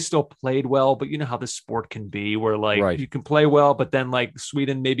maybe they still played well, but you know how this sport can be, where you can play well, but then like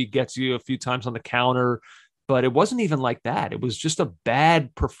Sweden maybe gets you a few times on the counter, but it wasn't even like that. It was just a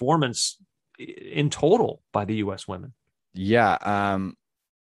bad performance in total by the U.S. women. Yeah.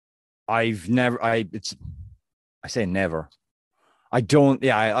 I say never.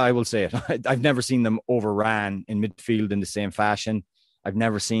 I will say it. I've never seen them overran in midfield in the same fashion. I've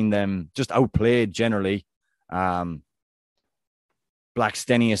never seen them just outplayed generally.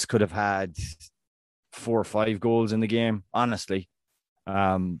 Blackstenius could have had 4 or 5 goals in the game, honestly.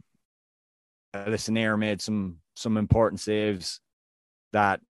 Alison Eyre made some important saves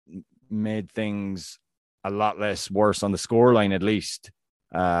that made things a lot less worse on the scoreline, at least,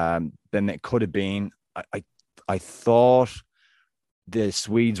 than it could have been. I thought the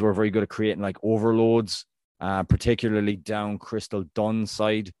Swedes were very good at creating like overloads, particularly down Crystal Dunn's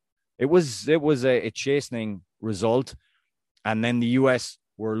side. It was a chastening result. And then the US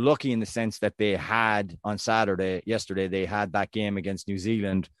were lucky in the sense that they had yesterday, they had that game against New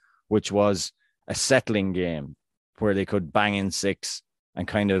Zealand, which was a settling game where they could bang in 6 and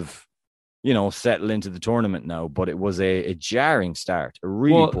kind of, settle into the tournament now. But it was a jarring start, a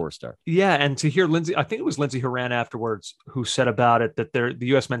really poor start. Yeah. And to hear Lindsay, I think it was Lindsay Horan afterwards who said about it that the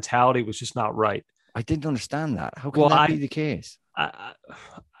US mentality was just not right. I didn't understand that. How can that be the case?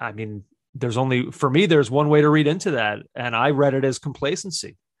 There's one way to read into that, and I read it as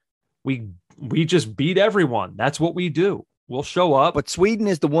complacency. We just beat everyone. That's what we do. We'll show up. But Sweden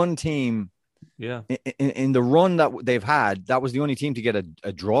is the one team. Yeah. In the run that they've had, that was the only team to get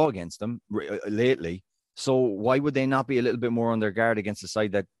a draw against them lately. So why would they not be a little bit more on their guard against a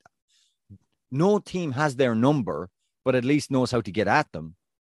side that no team has their number, but at least knows how to get at them?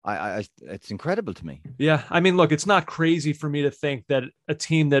 It's incredible to me. Yeah. Look, it's not crazy for me to think that a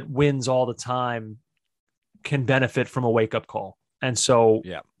team that wins all the time can benefit from a wake-up call. And so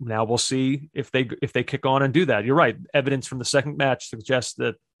now we'll see if they kick on and do that. You're right. Evidence from the second match suggests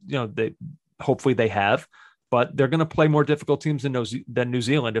that, hopefully they have, but they're going to play more difficult teams than New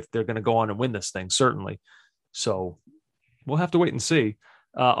Zealand if they're going to go on and win this thing, certainly. So we'll have to wait and see.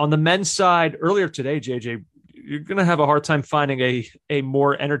 On the men's side, earlier today, JJ, you're going to have a hard time finding a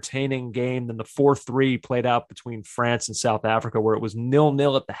more entertaining game than the 4-3 played out between France and South Africa, where it was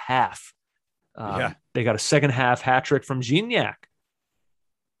 0-0 at the half. They got a second half hat trick from Gignac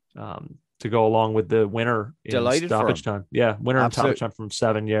to go along with the winner in stoppage time. Yeah, winner in stoppage time from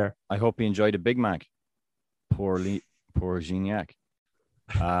 7. Yeah. I hope he enjoyed a Big Mac. Poor Gignac.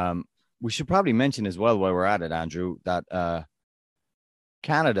 We should probably mention as well, while we're at it, Andrew, that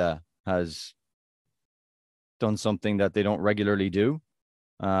Canada has done something that they don't regularly do.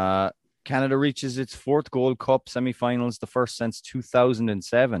 Canada reaches its 4th Gold Cup semifinals, the first since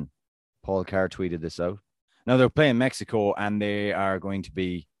 2007. Paul Carr tweeted this out. Now they're playing Mexico, and they are going to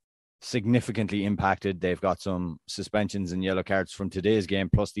be significantly impacted. They've got some suspensions and yellow cards from today's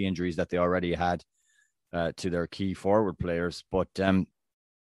game, plus the injuries that they already had. to their key forward players. But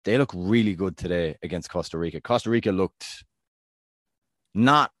they look really good today against Costa Rica. Costa Rica looked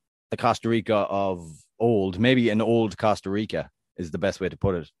not the Costa Rica of old, maybe an old Costa Rica is the best way to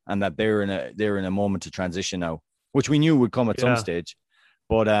put it, and that they're in a moment of transition now, which we knew would come at some stage.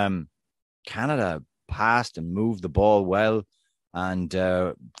 But Canada passed and moved the ball well and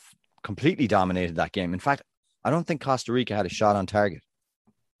completely dominated that game. In fact, I don't think Costa Rica had a shot on target.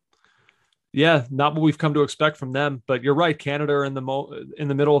 Yeah, not what we've come to expect from them. But you're right, Canada are in the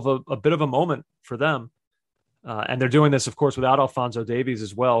middle of a bit of a moment for them. And they're doing this, of course, without Alphonso Davies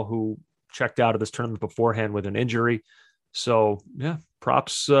as well, who checked out of this tournament beforehand with an injury. So, yeah,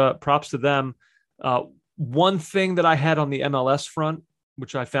 props to them. One thing that I had on the MLS front,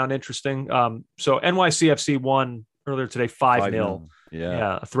 which I found interesting. So NYCFC won earlier today 5-0.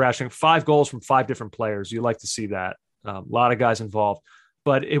 Yeah, a thrashing. 5 goals from 5 different players. You like to see that. A lot of guys involved.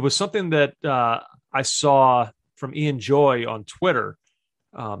 But it was something that I saw from Ian Joy on Twitter,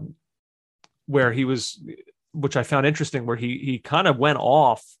 where he was, which I found interesting, where he kind of went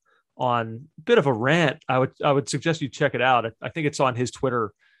off on a bit of a rant. I would suggest you check it out. I think it's on his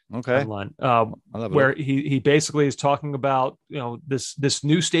Twitter timeline, where he basically is talking about, you know, this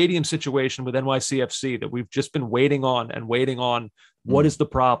new stadium situation with NYCFC that we've just been waiting on. What is the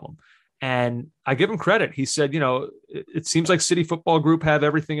problem? And I give him credit. He said, you know, it seems like City Football Group have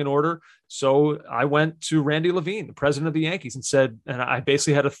everything in order. So I went to Randy Levine, the president of the Yankees, and said, and I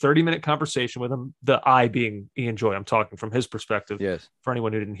basically had a 30-minute conversation with him, the I being Ian Joy. I'm talking from his perspective, yes, for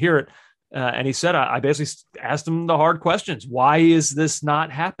anyone who didn't hear it. And he said, I basically asked him the hard questions. Why is this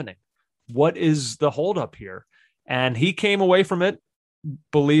not happening? What is the holdup here? And he came away from it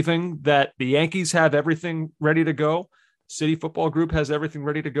believing that the Yankees have everything ready to go. City Football Group has everything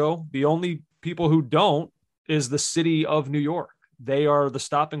ready to go. The only people who don't is the city of New York. They are the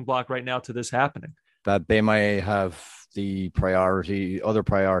stopping block right now to this happening. That they might have other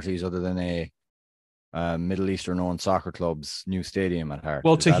priorities other than a Middle Eastern-owned soccer club's new stadium at heart.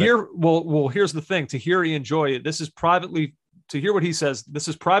 Well, here's the thing. To hear Ian Joy, to hear what he says, this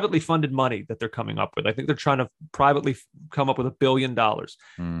is privately funded money that they're coming up with. I think they're trying to privately come up with $1 billion.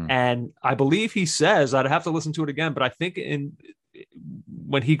 And I believe he says, I'd have to listen to it again, but I think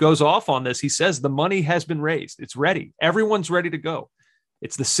when he goes off on this, he says the money has been raised. It's ready. Everyone's ready to go.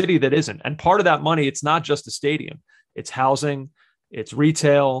 It's the city that isn't. And part of that money, it's not just a stadium. It's housing, it's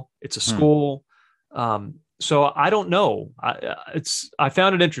retail, it's a school. So I don't know. I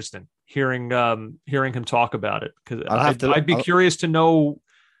found it interesting hearing him talk about it, because I'd be curious to know.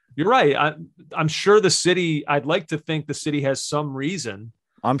 You're right. I'm sure the city. I'd like to think the city has some reason.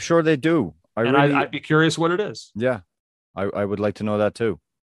 I'm sure they do. I'd be curious what it is. Yeah, I would like to know that too.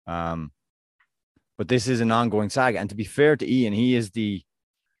 But this is an ongoing saga, and to be fair to Ian, he is the.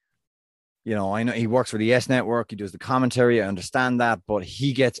 You know, I know he works for the S Network. He does the commentary. I understand that, but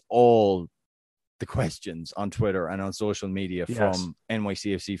he gets all the questions on Twitter and on social media from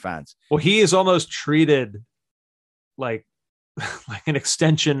NYCFC fans. Well, he is almost treated like an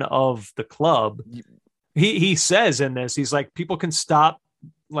extension of the club. He says in this, he's like, people can stop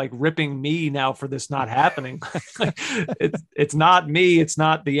like ripping me now for this not happening. It's not me. It's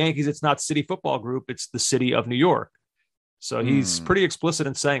not the Yankees. It's not City Football Group. It's the city of New York. So he's pretty explicit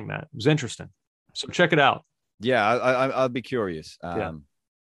in saying that. It was interesting. So check it out. Yeah, I'll be curious.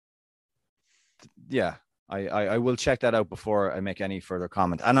 Yeah, I will check that out before I make any further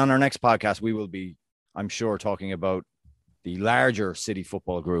comment. And on our next podcast, we will be, I'm sure, talking about the larger City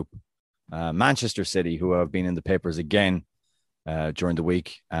Football Group, Manchester City, who have been in the papers again during the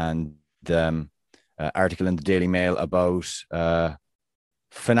week, and article in the Daily Mail about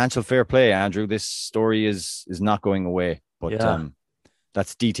financial fair play. Andrew, this story is not going away, but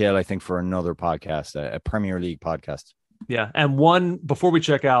that's detail, I think, for another podcast, a Premier League podcast. Yeah. And before we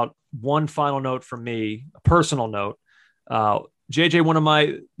check out, one final note from me, a personal note.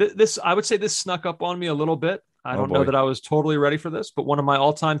 JJ, I would say this snuck up on me a little bit. I don't know that I was totally ready for this, but one of my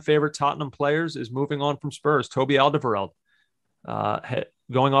all-time favorite Tottenham players is moving on from Spurs, Toby Alderweireld,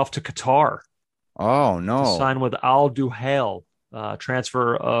 going off to Qatar. Oh, no. To sign with Al Duhail,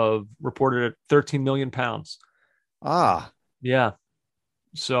 transfer of reported at £13 million. Yeah.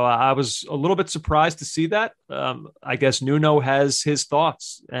 So I was a little bit surprised to see that. I guess Nuno has his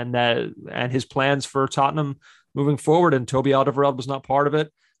thoughts and his plans for Tottenham moving forward, and Toby Alderweireld was not part of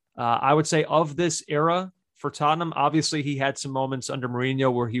it. I would say of this era for Tottenham, obviously he had some moments under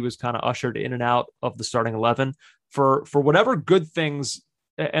Mourinho where he was kind of ushered in and out of the starting 11. For whatever good things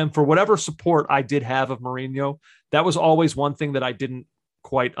and for whatever support I did have of Mourinho, that was always one thing that I didn't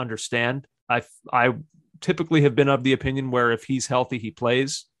quite understand. I typically have been of the opinion where if he's healthy, he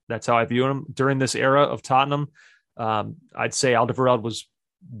plays, That's how I view him during this era of Tottenham. I'd say Alderweireld was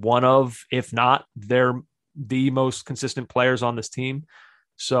one of, if not, the most consistent players on this team.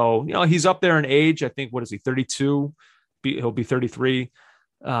 So, he's up there in age. I think, what is he, 32? He'll be 33.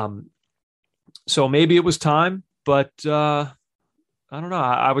 So maybe it was time, but I don't know.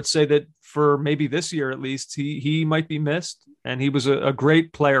 I would say that for maybe this year, at least, he might be missed. And he was a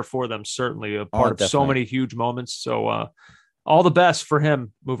great player for them, certainly a part of so many huge moments. So all the best for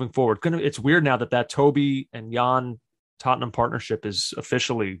him moving forward. It's weird now that Toby and Jan Tottenham partnership is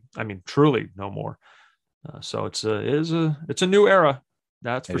officially, truly no more. So it's a new era.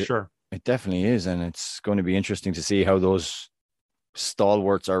 That's for sure. It definitely is. And it's going to be interesting to see how those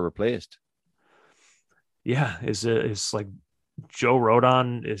stalwarts are replaced. Yeah. Is like Joe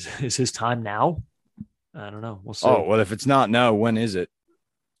Rodon, is his time now? I don't know. We'll see. Oh, well, if it's not now, when is it?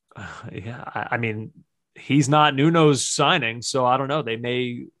 Yeah. He's not Nuno's signing, so I don't know. They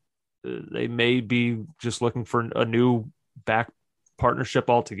may be just looking for a new back partnership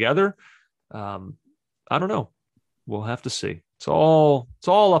altogether. I don't know. We'll have to see. It's all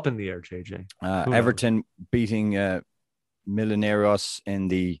up in the air, JJ. Everton beating Millonarios in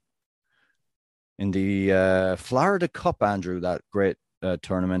the Florida Cup, Andrew, that great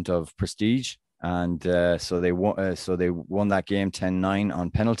tournament of prestige. And so they won that game 10-9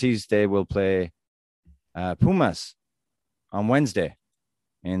 on penalties. They will play Pumas on Wednesday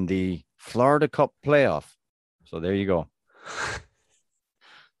in the Florida Cup playoff. So there you go.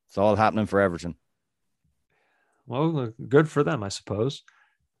 It's all happening for Everton. Well, good for them, I suppose.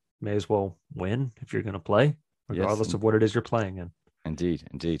 May as well win if you're going to play, regardless of what it is you're playing in. Indeed.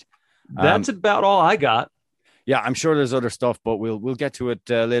 That's about all I got. Yeah, I'm sure there's other stuff, but we'll get to it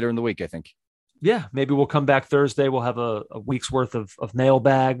later in the week, I think. Yeah, maybe we'll come back Thursday. We'll have a week's worth of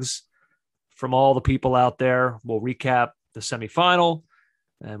mailbags from all the people out there. We'll recap the semifinal,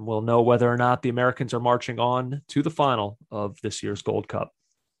 and we'll know whether or not the Americans are marching on to the final of this year's Gold Cup.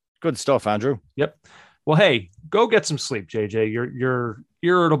 Good stuff, Andrew. Yep. Well, hey, go get some sleep, JJ. You're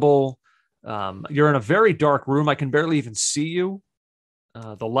irritable. You're in a very dark room. I can barely even see you.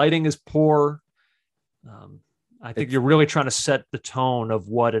 The lighting is poor. I think you're really trying to set the tone of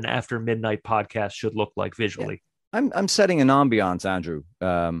what an after midnight podcast should look like visually. Yeah. I'm setting an ambiance, Andrew.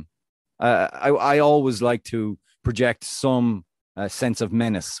 I always like to project some sense of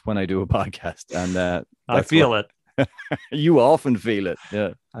menace when I do a podcast, and I feel it. You often feel it.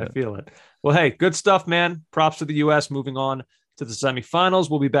 Yeah, I feel it. Well, hey, good stuff, man. Props to the U.S. Moving on to the semifinals.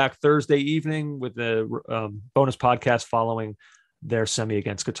 We'll be back Thursday evening with the bonus podcast following their semi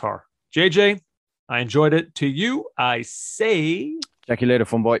against Qatar. JJ, I enjoyed it. To you, I say... Check you later,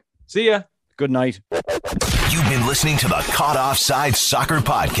 fun boy. See ya. Good night. You've been listening to the Caught Offside Soccer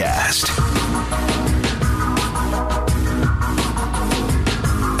Podcast.